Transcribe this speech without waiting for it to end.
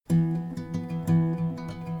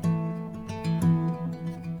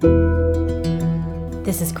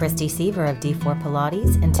This is Christy Seaver of D4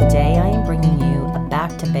 Pilates, and today I am bringing you a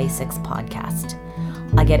Back to Basics podcast.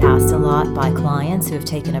 I get asked a lot by clients who have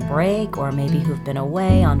taken a break or maybe who've been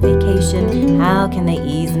away on vacation, how can they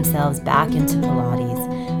ease themselves back into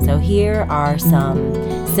Pilates? So here are some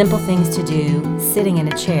simple things to do sitting in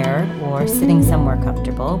a chair or sitting somewhere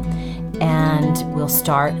comfortable, and we'll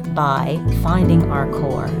start by finding our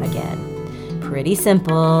core again. Pretty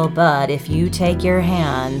simple, but if you take your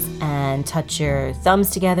hands and touch your thumbs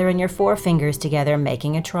together and your forefingers together,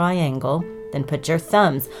 making a triangle, then put your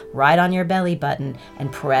thumbs right on your belly button and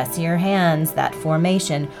press your hands, that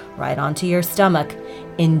formation, right onto your stomach.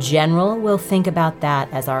 In general, we'll think about that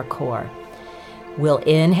as our core. We'll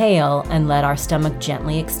inhale and let our stomach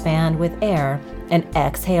gently expand with air, and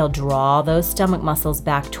exhale, draw those stomach muscles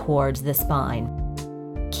back towards the spine.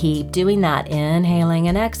 Keep doing that, inhaling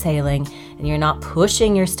and exhaling, and you're not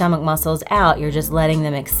pushing your stomach muscles out, you're just letting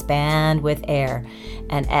them expand with air.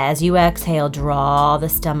 And as you exhale, draw the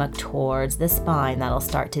stomach towards the spine. That'll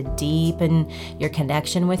start to deepen your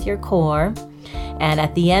connection with your core. And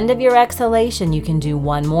at the end of your exhalation, you can do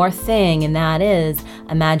one more thing, and that is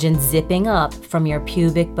imagine zipping up from your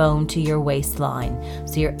pubic bone to your waistline.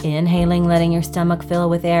 So you're inhaling, letting your stomach fill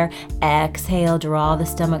with air. Exhale, draw the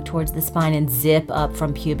stomach towards the spine and zip up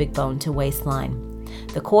from pubic bone to waistline.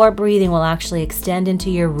 The core breathing will actually extend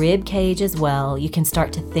into your rib cage as well. You can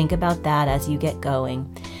start to think about that as you get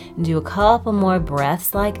going. And do a couple more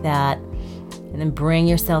breaths like that, and then bring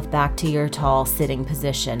yourself back to your tall sitting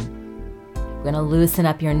position. We're going to loosen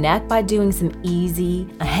up your neck by doing some easy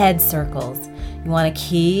head circles. You want to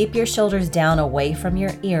keep your shoulders down away from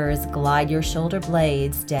your ears. Glide your shoulder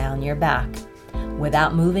blades down your back.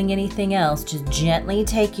 Without moving anything else, just gently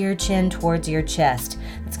take your chin towards your chest.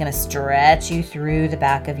 It's going to stretch you through the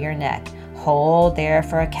back of your neck. Hold there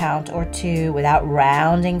for a count or two without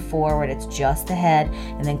rounding forward. It's just the head,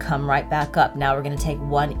 and then come right back up. Now we're going to take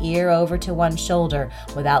one ear over to one shoulder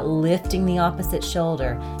without lifting the opposite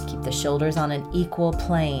shoulder. Keep the shoulders on an equal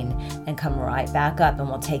plane and come right back up, and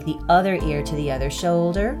we'll take the other ear to the other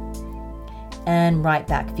shoulder and right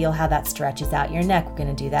back. Feel how that stretches out your neck. We're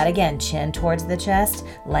going to do that again. Chin towards the chest,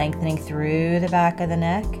 lengthening through the back of the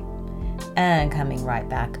neck. And coming right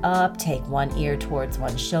back up, take one ear towards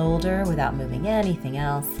one shoulder without moving anything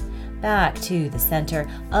else. Back to the center,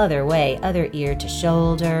 other way, other ear to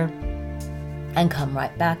shoulder, and come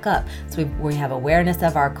right back up. So we have awareness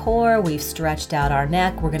of our core, we've stretched out our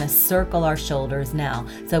neck, we're going to circle our shoulders now.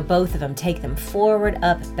 So both of them, take them forward,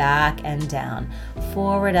 up, back, and down.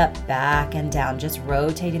 Forward, up, back, and down. Just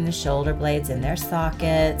rotating the shoulder blades in their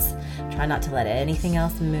sockets. Try not to let anything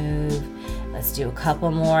else move. Let's do a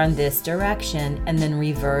couple more in this direction, and then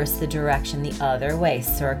reverse the direction the other way,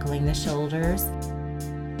 circling the shoulders.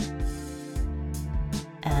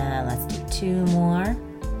 And let's do two more.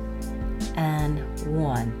 And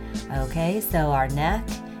one. Okay, so our neck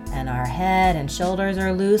and our head and shoulders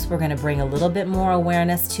are loose. We're going to bring a little bit more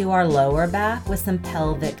awareness to our lower back with some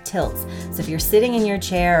pelvic tilts. So if you're sitting in your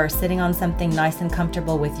chair or sitting on something nice and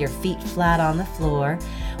comfortable with your feet flat on the floor,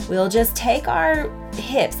 we'll just take our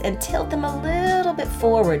hips and tilt them a little bit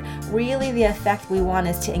forward. Really, the effect we want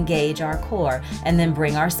is to engage our core, and then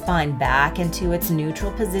bring our spine back into its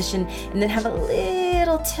neutral position, and then have a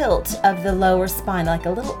little tilt of the lower spine, like a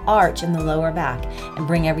little arch in the lower back, and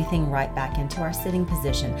bring everything right back into our sitting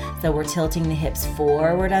position. So we're tilting the hips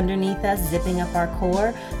forward underneath us, zipping up our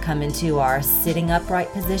core, come into our sitting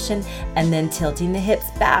upright position, and then tilting the hips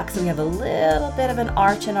back so we have a little bit of an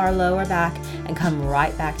arch in our lower back, and come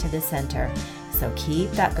right back to the center. So keep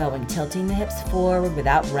that going, tilting the hips forward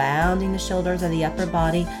without rounding the shoulders or the upper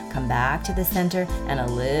body. Come back to the center and a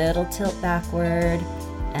little tilt backward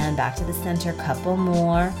and back to the center. Couple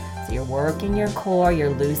more. So you're working your core, you're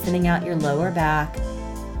loosening out your lower back.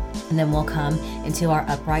 And then we'll come into our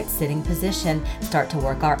upright sitting position, start to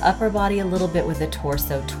work our upper body a little bit with a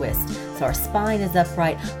torso twist. So our spine is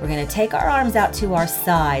upright. We're going to take our arms out to our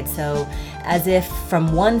side. So as if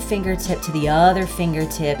from one fingertip to the other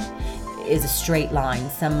fingertip is a straight line.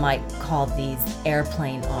 Some might call these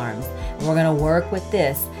airplane arms. And we're going to work with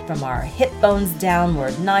this from our hip bones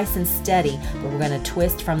downward, nice and steady, but we're going to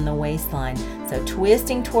twist from the waistline. So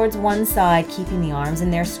twisting towards one side, keeping the arms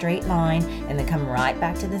in their straight line, and then come right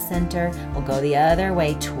back to the center. We'll go the other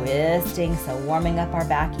way, twisting, so warming up our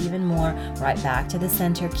back even more, right back to the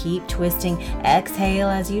center. Keep twisting. Exhale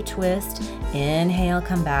as you twist. Inhale,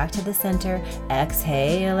 come back to the center.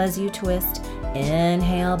 Exhale as you twist.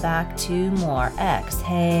 Inhale, back two more.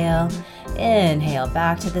 Exhale. Inhale,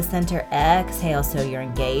 back to the center. Exhale, so you're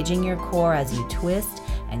engaging your core as you twist,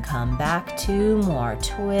 and come back two more.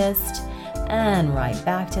 Twist and right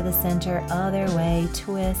back to the center, other way,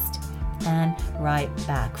 twist, and right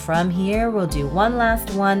back. From here, we'll do one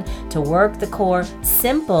last one to work the core.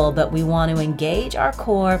 Simple, but we want to engage our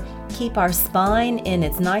core, keep our spine in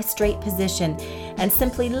its nice straight position, and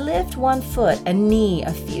simply lift one foot, a knee,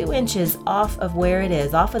 a few inches off of where it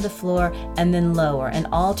is, off of the floor, and then lower, and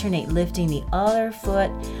alternate lifting the other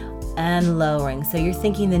foot and lowering. So you're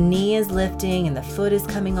thinking the knee is lifting and the foot is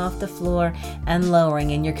coming off the floor and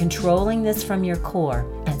lowering, and you're controlling this from your core.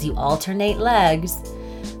 As you alternate legs,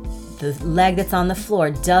 the leg that's on the floor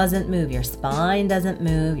doesn't move, your spine doesn't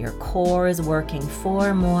move, your core is working.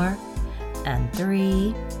 4 more, and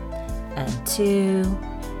 3, and 2,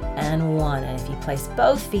 and 1. And if you place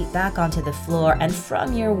both feet back onto the floor and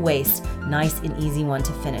from your waist, nice and easy one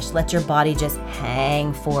to finish. Let your body just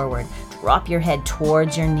hang forward. Drop your head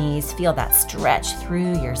towards your knees. Feel that stretch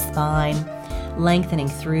through your spine, lengthening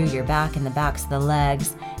through your back and the backs of the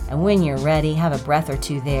legs. And when you're ready, have a breath or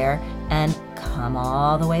two there and come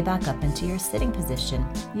all the way back up into your sitting position.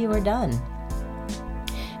 You are done.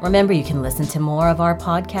 Remember, you can listen to more of our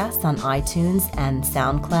podcasts on iTunes and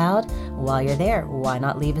SoundCloud. While you're there, why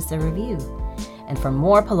not leave us a review? And for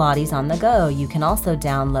more Pilates on the go, you can also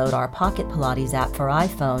download our Pocket Pilates app for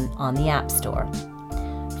iPhone on the App Store.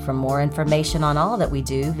 For more information on all that we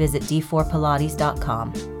do, visit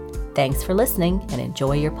d4pilates.com. Thanks for listening and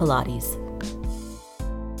enjoy your Pilates.